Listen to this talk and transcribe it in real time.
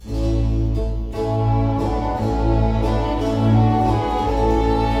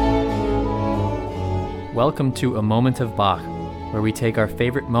Welcome to A Moment of Bach, where we take our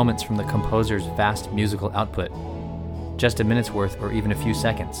favorite moments from the composer's vast musical output, just a minute's worth or even a few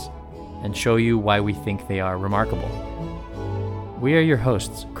seconds, and show you why we think they are remarkable. We are your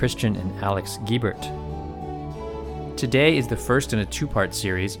hosts, Christian and Alex Giebert. Today is the first in a two-part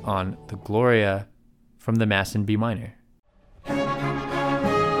series on the Gloria from the Mass in B minor.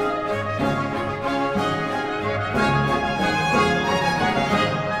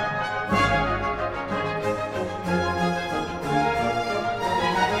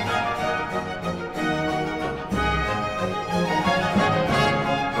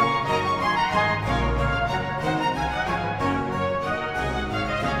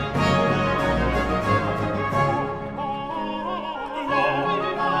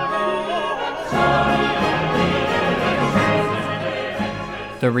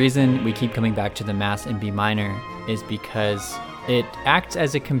 The reason we keep coming back to the Mass in B minor is because it acts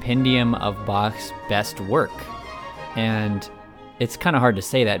as a compendium of Bach's best work. And it's kind of hard to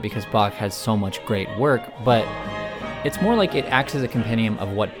say that because Bach has so much great work, but it's more like it acts as a compendium of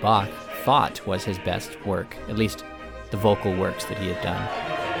what Bach thought was his best work, at least the vocal works that he had done.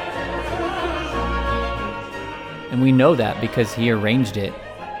 And we know that because he arranged it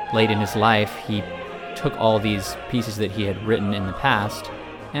late in his life. He took all these pieces that he had written in the past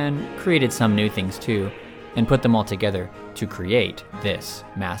and created some new things too, and put them all together to create this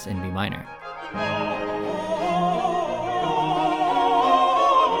Mass in B minor.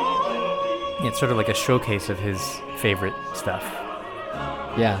 It's sort of like a showcase of his favorite stuff.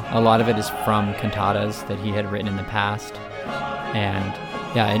 Yeah, a lot of it is from cantatas that he had written in the past, and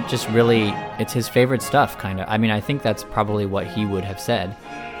yeah, it just really, it's his favorite stuff, kind of. I mean, I think that's probably what he would have said,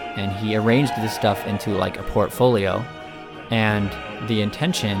 and he arranged this stuff into like a portfolio. And the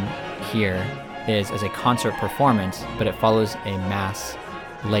intention here is as a concert performance, but it follows a Mass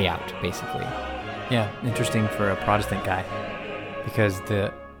layout, basically. Yeah, interesting for a Protestant guy, because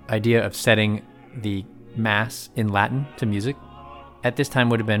the idea of setting the Mass in Latin to music at this time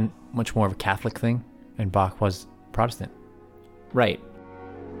would have been much more of a Catholic thing, and Bach was Protestant. Right.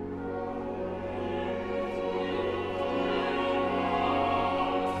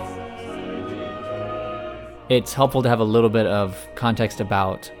 It's helpful to have a little bit of context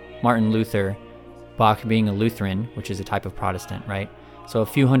about Martin Luther, Bach being a Lutheran, which is a type of Protestant, right? So a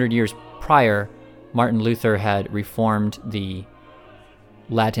few hundred years prior, Martin Luther had reformed the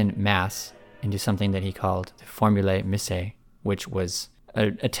Latin Mass into something that he called the Formulae Missae, which was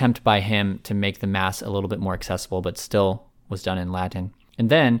an attempt by him to make the Mass a little bit more accessible, but still was done in Latin. And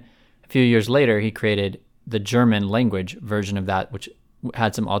then a few years later, he created the German language version of that, which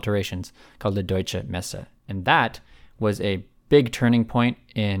had some alterations, called the Deutsche Messe. And that was a big turning point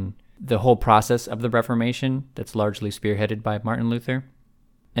in the whole process of the Reformation that's largely spearheaded by Martin Luther.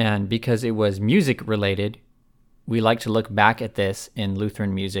 And because it was music related, we like to look back at this in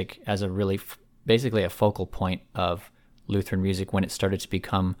Lutheran music as a really, basically a focal point of Lutheran music when it started to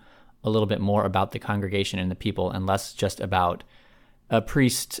become a little bit more about the congregation and the people and less just about a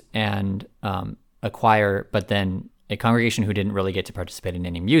priest and a choir, but then a congregation who didn't really get to participate in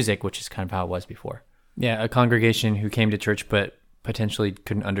any music, which is kind of how it was before. Yeah, a congregation who came to church but potentially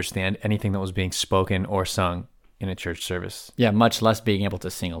couldn't understand anything that was being spoken or sung in a church service. Yeah, much less being able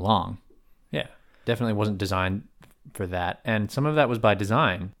to sing along. Yeah, definitely wasn't designed for that. And some of that was by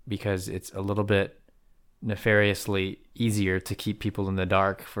design because it's a little bit nefariously easier to keep people in the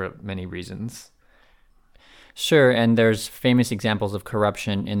dark for many reasons. Sure, and there's famous examples of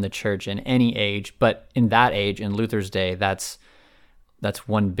corruption in the church in any age, but in that age, in Luther's day, that's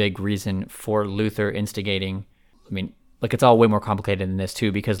one big reason for Luther instigating. I mean, like, it's all way more complicated than this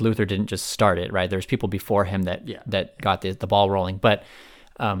too, because Luther didn't just start it, right? There's people before him that got the ball rolling, but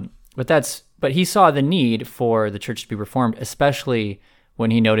he saw the need for the church to be reformed, especially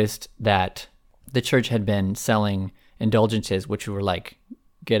when he noticed that the church had been selling indulgences, which were like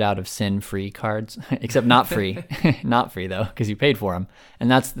get out of sin free cards, except not free, not free though, because you paid for them, and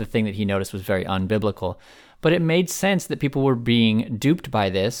that's the thing that he noticed was very unbiblical. But it made sense that people were being duped by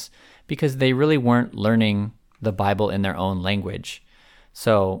this because they really weren't learning the Bible in their own language.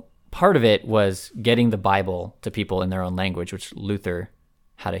 So part of it was getting the Bible to people in their own language, which Luther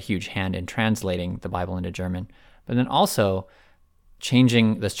had a huge hand in translating the Bible into German. But then also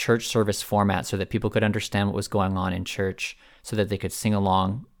changing the church service format so that people could understand what was going on in church, so that they could sing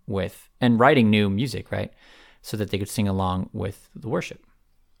along with, and writing new music, right? So that they could sing along with the worship.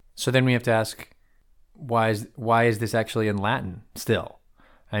 So then we have to ask, why is this actually in Latin still?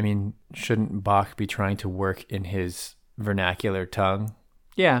 I mean, shouldn't Bach be trying to work in his vernacular tongue?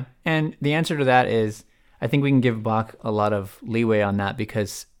 Yeah, and the answer to that is, I think we can give Bach a lot of leeway on that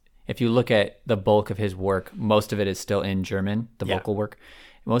because If you look at the bulk of his work, most of it is still in German, the vocal work.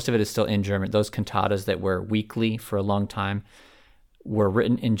 Most of it is still in German. Those cantatas that were weekly for a long time were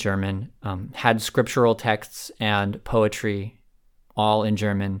written in German, had scriptural texts and poetry all in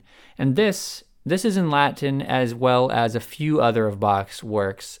German. And this is in Latin as well as a few other of Bach's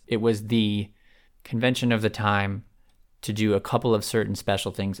works. It was the convention of the time to do a couple of certain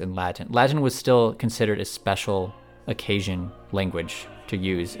special things in Latin. Latin was still considered a special occasion language to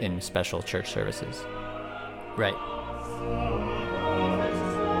use in special church services. Right.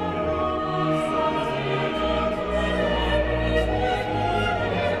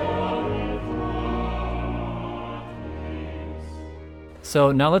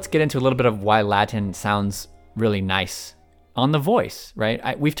 So now let's get into a little bit of why Latin sounds really nice on the voice,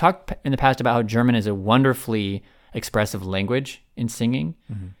 right? We've talked in the past about how German is a wonderfully expressive language in singing,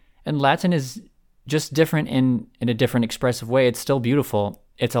 and Latin is just different in a different expressive way. It's still beautiful.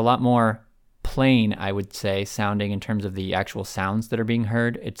 It's a lot more plain, I would say, sounding in terms of the actual sounds that are being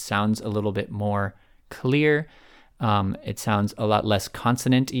heard. It sounds a little bit more clear. It sounds a lot less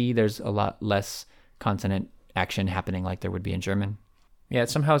consonant-y. There's a lot less consonant action happening like there would be in German. Yeah, it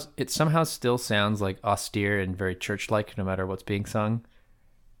somehow still sounds like austere and very church-like, no matter what's being sung.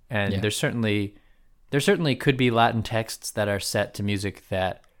 And there certainly could be Latin texts that are set to music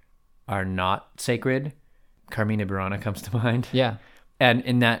that are not sacred. Carmina Burana comes to mind. Yeah, and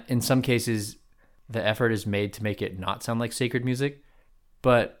in some cases, the effort is made to make it not sound like sacred music,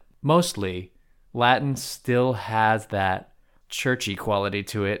 but mostly Latin still has that churchy quality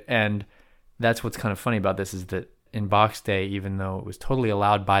to it, and that's what's kind of funny about this is that. In Bach's day, even though it was totally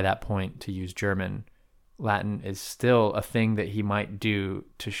allowed by that point to use German, Latin is still a thing that he might do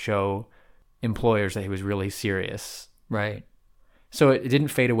to show employers that he was really serious. right. So it didn't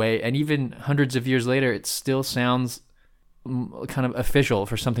fade away. And even hundreds of years later, it still sounds kind of official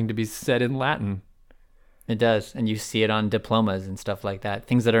for something to be said in Latin. It does. And you see it on diplomas and stuff like that,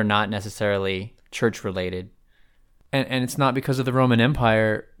 things that are not necessarily church related. And it's not because of the Roman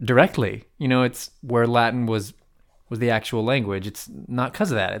Empire directly. It's where Latin was the actual language. It's not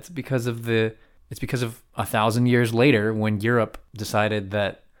because of that. It's because of 1,000 years later when Europe decided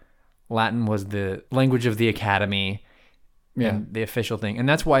that Latin was the language of the academy and the official thing. And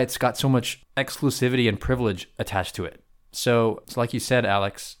that's why it's got so much exclusivity and privilege attached to it. So it's like you said,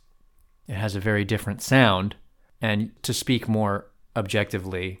 Alex, it has a very different sound. And to speak more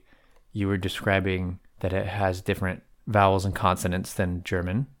objectively, you were describing that it has different vowels and consonants than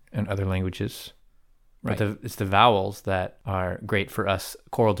German and other languages. Right. But it's the vowels that are great for us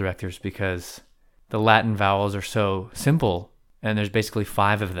choral directors because the Latin vowels are so simple, and there's basically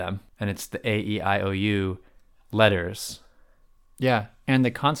 5 of them, and it's the A, E, I, O, U letters. Yeah, and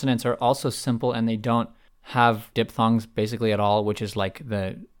the consonants are also simple, and they don't have diphthongs basically at all, which is like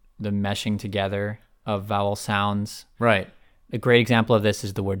the meshing together of vowel sounds. Right. A great example of this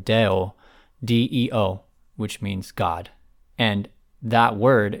is the word Deo, D-E-O, which means God. And that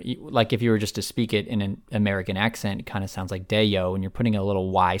word, like if you were just to speak it in an American accent, it kind of sounds like Deo, and you're putting a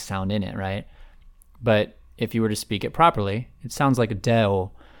little Y sound in it, right? But if you were to speak it properly, it sounds like a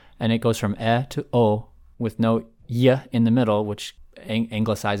Deo, and it goes from E to O with no Y in the middle, which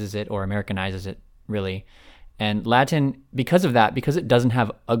anglicizes it or Americanizes it, really. And Latin, because of that, because it doesn't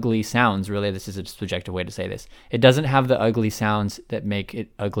have ugly sounds, really, this is a subjective way to say this, it doesn't have the ugly sounds that make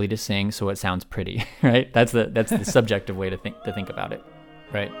it ugly to sing, so it sounds pretty, right? That's the subjective way to think about it.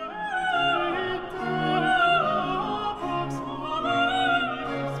 Right.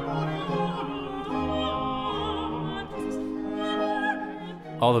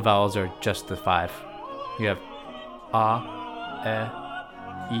 All the vowels are just the 5. You have A,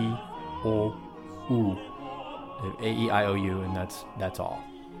 E, I, O, U. A, E, I, O, U, and that's all.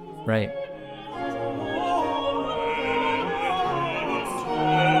 Right.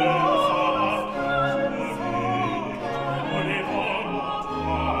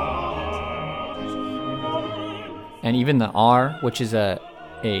 And even the R, which is a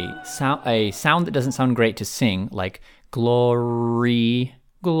sound that doesn't sound great to sing, like glory.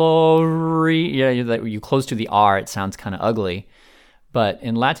 Yeah, you close to the R, it sounds kind of ugly. But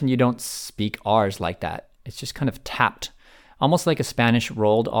in Latin, you don't speak R's like that. It's just kind of tapped, almost like a Spanish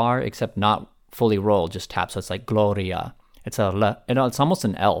rolled R, except not fully rolled, just tapped. So it's like Gloria. It's it's almost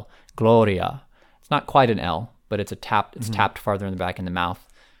an L. Gloria. It's not quite an L, but it's a tap. It's tapped farther in the back in the mouth.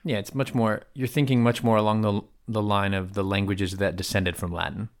 Yeah, it's much more. You're thinking much more along the line of the languages that descended from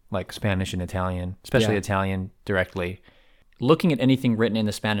Latin, like Spanish and Italian, especially Italian directly. Looking at anything written in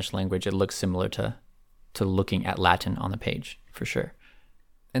the Spanish language, it looks similar to looking at Latin on the page, for sure.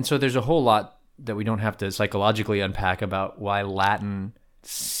 And so there's a whole lot that we don't have to psychologically unpack about why Latin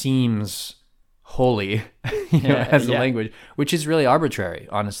seems holy, as a language, which is really arbitrary,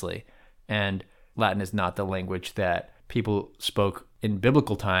 honestly. And Latin is not the language that people spoke in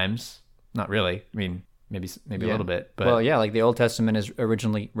biblical times. Not really. I mean, maybe a little bit. But well, yeah, like the Old Testament is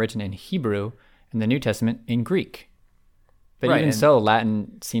originally written in Hebrew and the New Testament in Greek. But right, even so,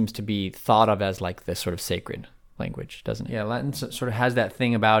 Latin seems to be thought of as like this sort of sacred language, doesn't it? Yeah, Latin sort of has that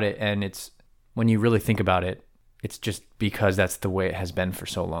thing about it, and it's, when you really think about it, it's just because that's the way it has been for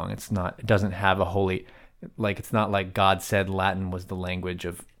so long. It doesn't have a holy, like, it's not like God said Latin was the language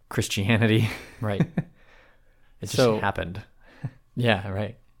of Christianity. Right. It just happened. Yeah,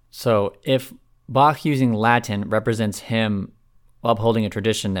 right. So if Bach using Latin represents him upholding a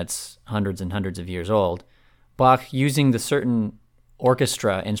tradition that's hundreds and hundreds of years old, Bach using the certain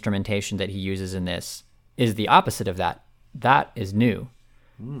orchestra instrumentation that he uses in this is the opposite of that. That is new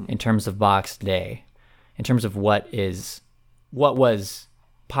in terms of Bach's day, in terms of what was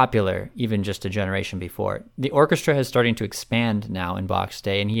popular even just a generation before. The orchestra is starting to expand now in Bach's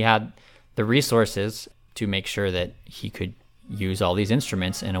day, and he had the resources to make sure that he could use all these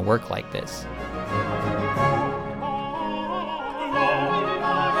instruments in a work like this.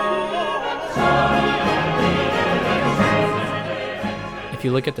 If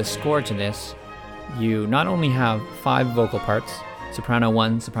you look at the score to this, you not only have 5 vocal parts, soprano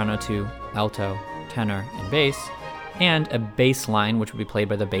 1, soprano 2, alto, tenor, and bass, and a bass line, which will be played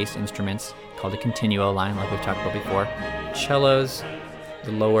by the bass instruments, called a continuo line, like we've talked about before. Cellos,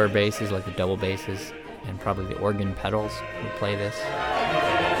 the lower basses, like the double basses, and probably the organ pedals would play this.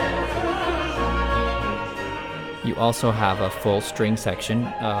 You also have a full string section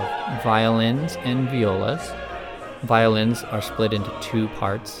of violins and violas. Violins are split into 2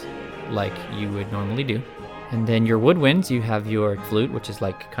 parts, like you would normally do. And then your woodwinds, you have your flute, which is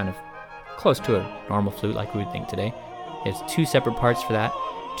like kind of close to a normal flute like we would think today. It's 2 separate parts for that,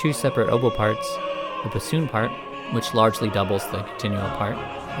 2 separate oboe parts, a bassoon part, which largely doubles the continuo part,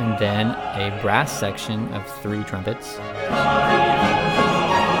 and then a brass section of 3 trumpets,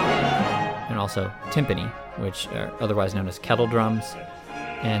 and also timpani, which are otherwise known as kettle drums.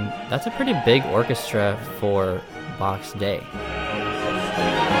 And that's a pretty big orchestra for Bach's day.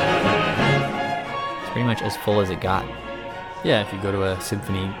 It's pretty much as full as it got. Yeah, if you go to a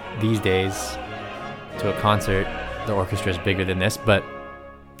symphony these days, to a concert, the orchestra is bigger than this, but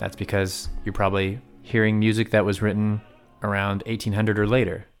that's because you're probably hearing music that was written around 1800 or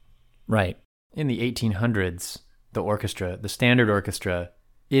later. Right. In the 1800s, the standard orchestra,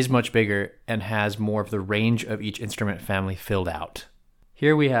 is much bigger and has more of the range of each instrument family filled out.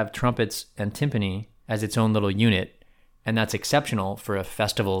 Here we have trumpets and timpani as its own little unit, and that's exceptional for a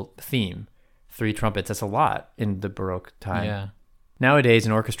festival theme. 3 trumpets, that's a lot in the Baroque time. Yeah. Nowadays,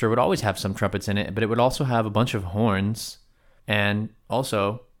 an orchestra would always have some trumpets in it, but it would also have a bunch of horns and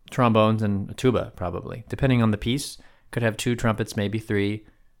also trombones and a tuba, probably. Depending on the piece, could have 2 trumpets, maybe 3.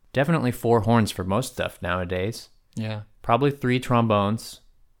 Definitely 4 horns for most stuff nowadays. Yeah. Probably 3 trombones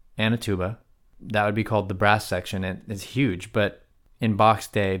and a tuba. That would be called the brass section. It's huge, but in Bach's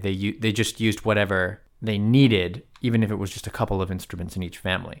day, they just used whatever they needed, even if it was just a couple of instruments in each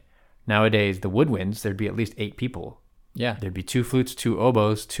family. Nowadays, the woodwinds, there'd be at least 8 people. Yeah. There'd be 2 flutes, 2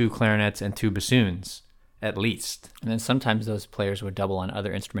 oboes, 2 clarinets, and 2 bassoons, at least. And then sometimes those players would double on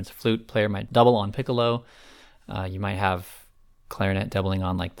other instruments. A flute player might double on piccolo. You might have clarinet doubling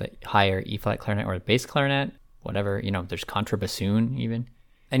on like the higher E-flat clarinet or bass clarinet, whatever. There's contrabassoon even.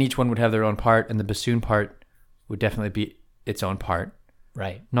 And each one would have their own part, and the bassoon part would definitely be its own part.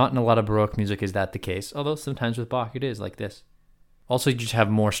 Right. Not in a lot of Baroque music is that the case, although sometimes with Bach it is like this. Also, you just have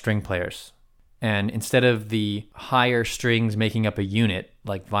more string players. And instead of the higher strings making up a unit,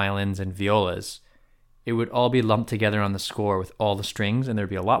 like violins and violas, it would all be lumped together on the score with all the strings, and there'd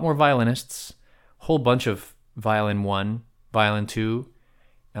be a lot more violinists, a whole bunch of violin 1, violin 2,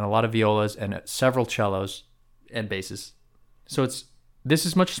 and a lot of violas, and several cellos and basses. So this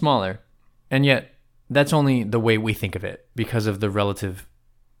is much smaller, and yet that's only the way we think of it because of the relative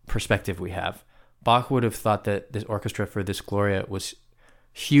perspective we have. Bach would have thought that this orchestra for this Gloria was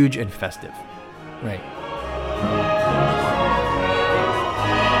huge and festive. Right.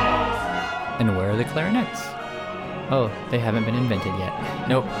 And where are the clarinets? Oh, they haven't been invented yet.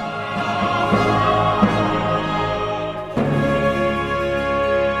 Nope.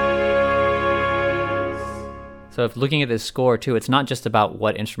 So if looking at this score too, it's not just about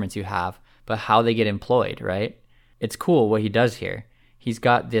what instruments you have, but how they get employed, right? It's cool what he does here. He's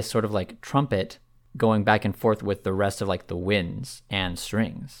got this sort of like trumpet going back and forth with the rest of like the winds and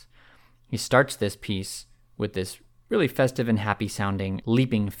strings. He starts this piece with this really festive and happy sounding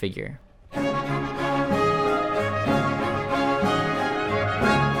leaping figure.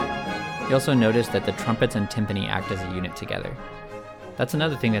 You also notice that the trumpets and timpani act as a unit together. That's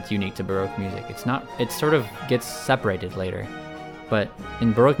another thing that's unique to Baroque music. It sort of gets separated later. But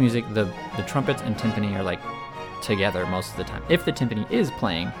in Baroque music, the trumpets and timpani are like together most of the time. If the timpani is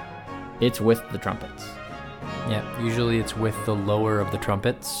playing, it's with the trumpets. Yeah, usually it's with the lower of the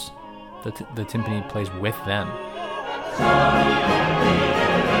trumpets. The timpani plays with them.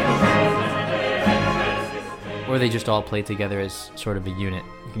 Or they just all play together as sort of a unit.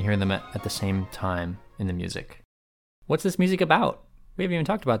 You can hear them at the same time in the music. What's this music about? We haven't even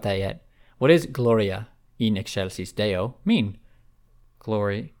talked about that yet. What does Gloria in excelsis Deo mean?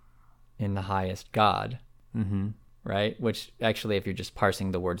 Glory in the highest God. Mm-hmm. Right? Which actually, if you're just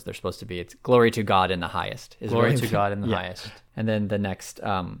parsing the words they're supposed to be, it's glory to God in the highest. Glory to God in the highest. And then the next,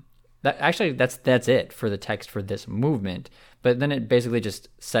 that's it for the text for this movement. But then it basically just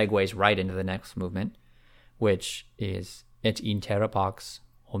segues right into the next movement, which is et in terra pax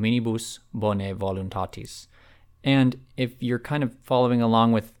hominibus bone voluntatis. And if you're kind of following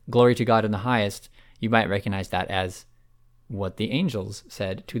along with glory to God in the highest, you might recognize that as what the angels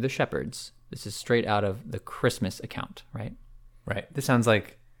said to the shepherds. This is straight out of the Christmas account, right? Right. This sounds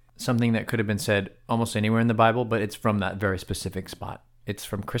like something that could have been said almost anywhere in the Bible, but it's from that very specific spot. It's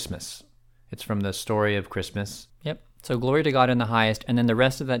from Christmas. It's from the story of Christmas. Yep. So glory to God in the highest, and then the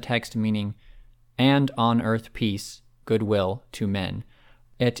rest of that text meaning, and on earth peace, goodwill to men.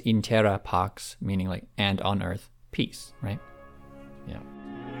 Et in terra pax, meaning like, and on earth peace, right? Yeah.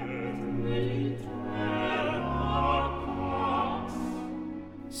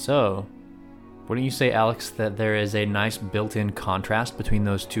 So, wouldn't you say, Alex, that there is a nice built-in contrast between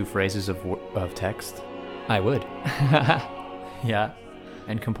those two phrases of text? I would. Yeah.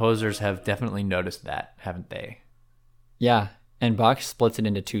 And composers have definitely noticed that, haven't they? Yeah. And Bach splits it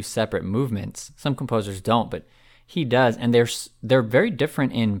into two separate movements. Some composers don't, but he does. And they're very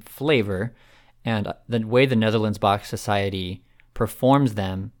different in flavor. And the way the Netherlands Bach Society performs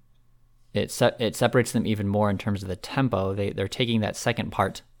them, it separates them even more in terms of the tempo. They're taking that second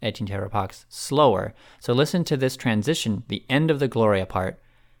part, Et in terra pax, slower. So listen to this transition, the end of the Gloria part,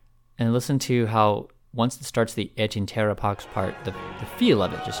 and listen to how once it starts the Et in terra pax part, the feel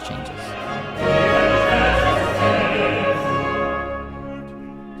of it just changes.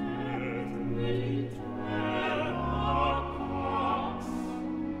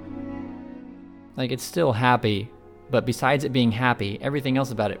 Like, it's still happy, but besides it being happy, everything else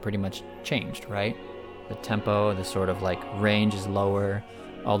about it pretty much changed, right? The tempo, the sort of like range is lower,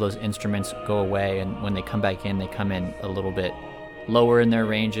 all those instruments go away, and when they come back in, they come in a little bit lower in their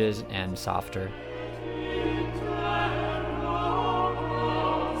ranges and softer.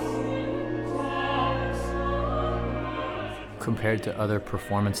 Compared to other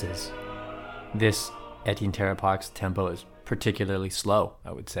performances, this Et in terra pax tempo is particularly slow,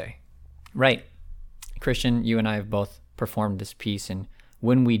 I would say. Right. Christian, you and I have both performed this piece, and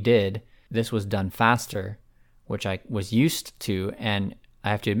when we did, this was done faster, which I was used to, and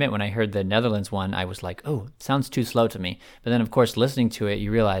I have to admit, when I heard the Netherlands one, I was like, oh, it sounds too slow to me. But then, of course, listening to it,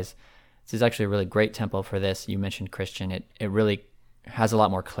 you realize this is actually a really great tempo for this. You mentioned Christian. It really has a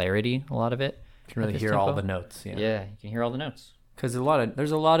lot more clarity, a lot of it. You can really hear all the notes. Yeah, you can hear all the notes. Because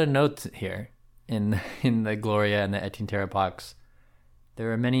there's a lot of notes here in the Gloria and the Et in terra pax.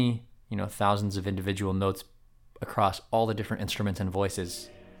 There are many, thousands of individual notes across all the different instruments and voices.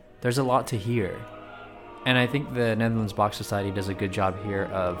 There's a lot to hear. And I think the Netherlands Bach Society does a good job here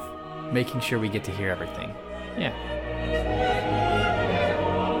of making sure we get to hear everything. Yeah.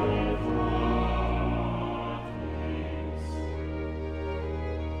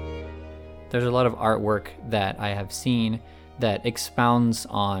 There's a lot of artwork that I have seen that expounds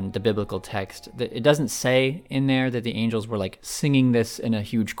on the biblical text. It doesn't say in there that the angels were like singing this in a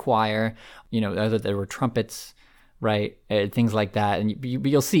huge choir, that there were trumpets, right? Things like that. And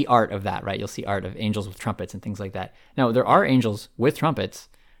you'll see art of that, right? You'll see art of angels with trumpets and things like that. Now, there are angels with trumpets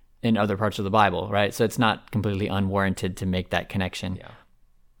in other parts of the Bible, right? So it's not completely unwarranted to make that connection. Yeah.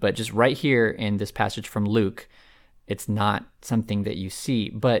 But just right here in this passage from Luke, it's not something that you see,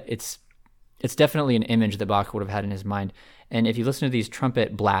 but it's definitely an image that Bach would have had in his mind. And if you listen to these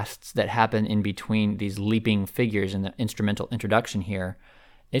trumpet blasts that happen in between these leaping figures in the instrumental introduction here,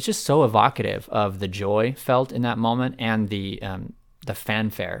 it's just so evocative of the joy felt in that moment and the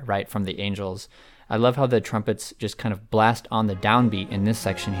fanfare, right, from the angels. I love how the trumpets just kind of blast on the downbeat in this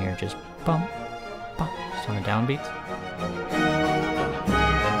section here, just bum, bum, just on the downbeats.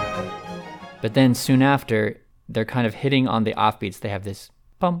 But then soon after, they're kind of hitting on the offbeats. They have this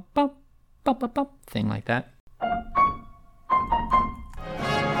bum, bum, bum, bum, bum thing like that.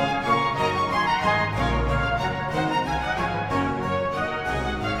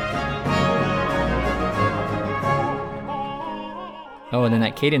 Oh, and then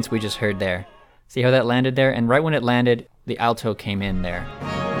that cadence we just heard there. See how that landed there? And right when it landed, the alto came in there.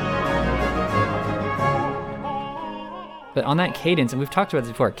 But on that cadence, and we've talked about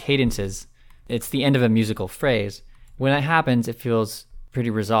this before, cadences, it's the end of a musical phrase. When that happens, it feels pretty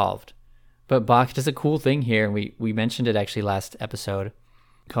resolved. But Bach does a cool thing here, and we mentioned it actually last episode,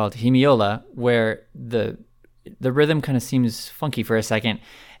 called hemiola, where the rhythm kind of seems funky for a second.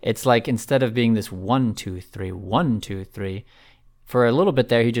 It's like instead of being this 1, 2, 3, 1, 2, 3, for a little bit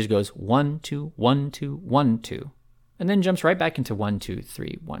there, he just goes 1, 2, 1, 2, 1, 2. And then jumps right back into 1, 2,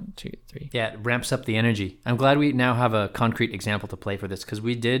 3, 1, 2, 3. Yeah, it ramps up the energy. I'm glad we now have a concrete example to play for this, because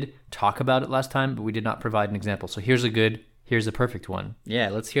we did talk about it last time, but we did not provide an example. So here's a perfect one. Yeah,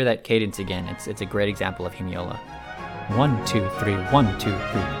 let's hear that cadence again. It's a great example of hemiola. 1, 2, 3, 1, 2, 3,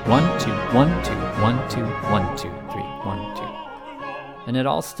 1, 2, 1, 2, 1, 2, 1, 2, 3, 1, 2. And it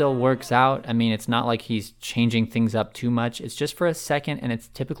all still works out. I mean, it's not like he's changing things up too much. It's just for a second, and it's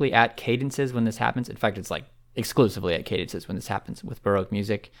typically at cadences when this happens. In fact, it's like exclusively at cadences when this happens with Baroque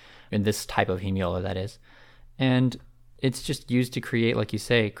music, in this type of hemiola, that is. And it's just used to create, like you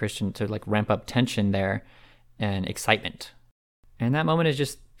say, Christian, to like ramp up tension there and excitement. And that moment is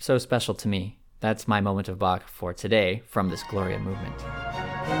just so special to me. That's my moment of Bach for today from this Gloria movement.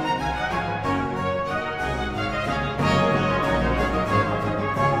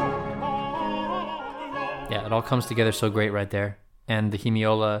 Yeah, it all comes together so great right there. And the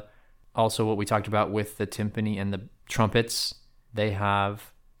hemiola, also what we talked about with the timpani and the trumpets, they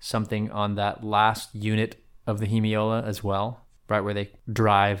have something on that last unit of the hemiola as well, right where they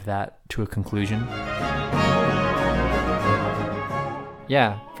drive that to a conclusion.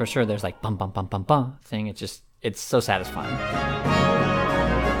 Yeah, for sure. There's like bum bum bum bum bum thing. It's so satisfying.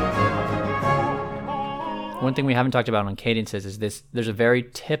 One thing we haven't talked about on cadences is this. There's a very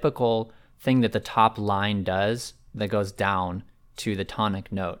typical thing that the top line does that goes down to the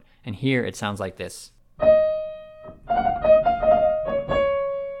tonic note. And here it sounds like this.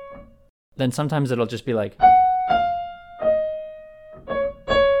 Then sometimes it'll just be like,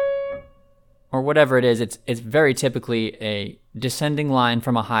 or whatever it is. It's very typically a descending line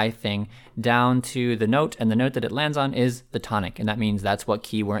from a high thing down to the note, and the note that it lands on is the tonic, and that means that's what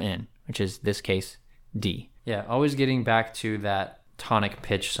key we're in, which is this case D. Yeah, always getting back to that tonic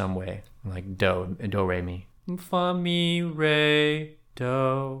pitch some way, like do, re, mi. Fa, mi, re,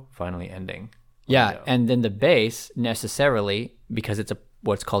 do, finally ending. Yeah, and then the bass necessarily, because it's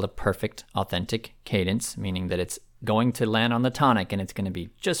what's called a perfect authentic cadence, meaning that it's going to land on the tonic and it's going to be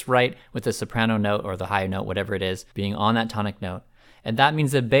just right with the soprano note or the high note, whatever it is, being on that tonic note. And that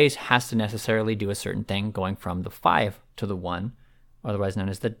means the bass has to necessarily do a certain thing, going from the 5 to the 1, otherwise known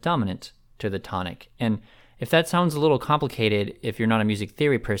as the dominant, to the tonic. And if that sounds a little complicated, if you're not a music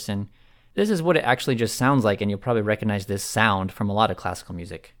theory person, this is what it actually just sounds like, and you'll probably recognize this sound from a lot of classical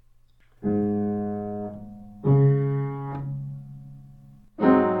music.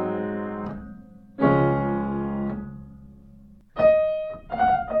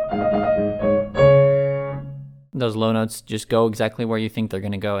 Those low notes just go exactly where you think they're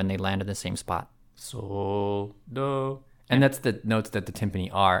going to go, and they land in the same spot. Sol, do. And that's the notes that the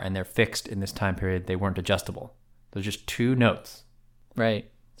timpani are, and they're fixed in this time period. They weren't adjustable. They're just two notes. Right.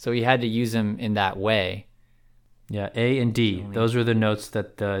 So he had to use them in that way. Yeah, A and D. Those are the notes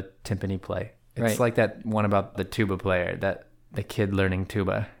that the timpani play. It's like that one about the tuba player, that the kid learning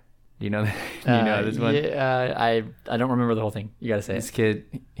tuba. Do you know that? Do you know this one? Yeah, I don't remember the whole thing. You got to say this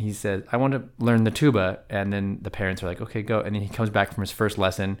kid, he says, I want to learn the tuba. And then the parents are like, okay, go. And then he comes back from his first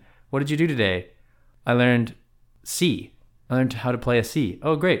lesson. What did you do today? I learned C. I learned how to play a C.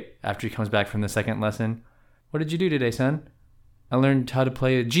 Oh, great. After he comes back from the second lesson, what did you do today, son? I learned how to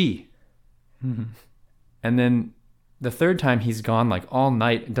play a G. And then the third time he's gone like all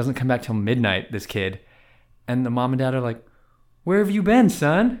night. It doesn't come back till midnight, this kid. And the mom and dad are like, where have you been,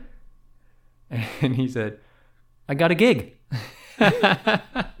 son? And he said, I got a gig.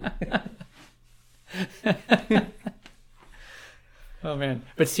 Oh, man.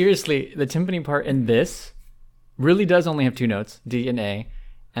 But seriously, the timpani part in this really does only have two notes, D and A.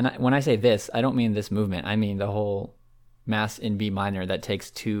 And when I say this, I don't mean this movement. I mean the whole Mass in B minor that takes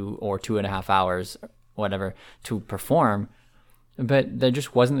 2 or 2.5 hours, whatever, to perform. But there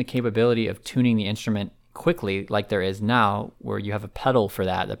just wasn't the capability of tuning the instrument quickly like there is now, where you have a pedal for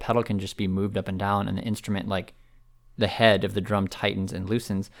that. The pedal can just be moved up and down, and the instrument, like the head of the drum, tightens and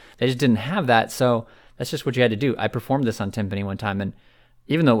loosens. They just didn't have that, so that's just what you had to do. I performed this on timpani one time, and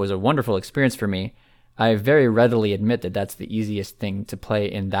even though it was a wonderful experience for me, I very readily admit that that's the easiest thing to play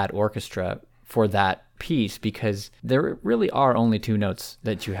in that orchestra for that piece, because there really are only 2 notes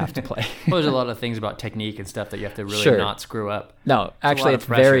that you have to play. Well, there's a lot of things about technique and stuff that you have to really Sure. not screw up. No, actually,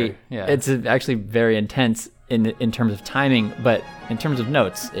 it's actually very intense in terms of timing, but in terms of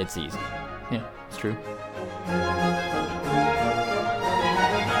notes, it's easy. Yeah, it's true.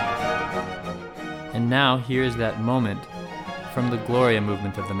 And now here is that moment from the Gloria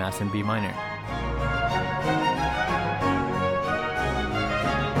movement of the Mass in B minor.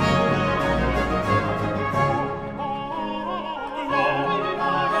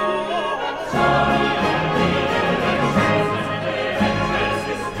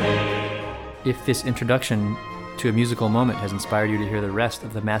 If this introduction to a musical moment has inspired you to hear the rest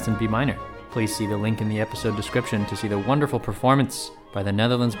of the Mass in B minor, please see the link in the episode description to see the wonderful performance by the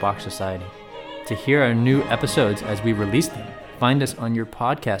Netherlands Bach Society. To hear our new episodes as we release them, find us on your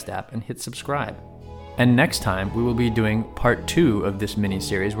podcast app and hit subscribe. And next time, we will be doing part 2 of this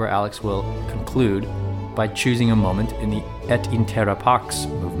mini-series, where Alex will conclude by choosing a moment in the Et in Terra Pax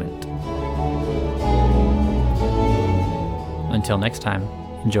movement. Until next time,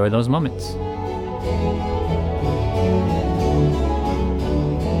 enjoy those moments.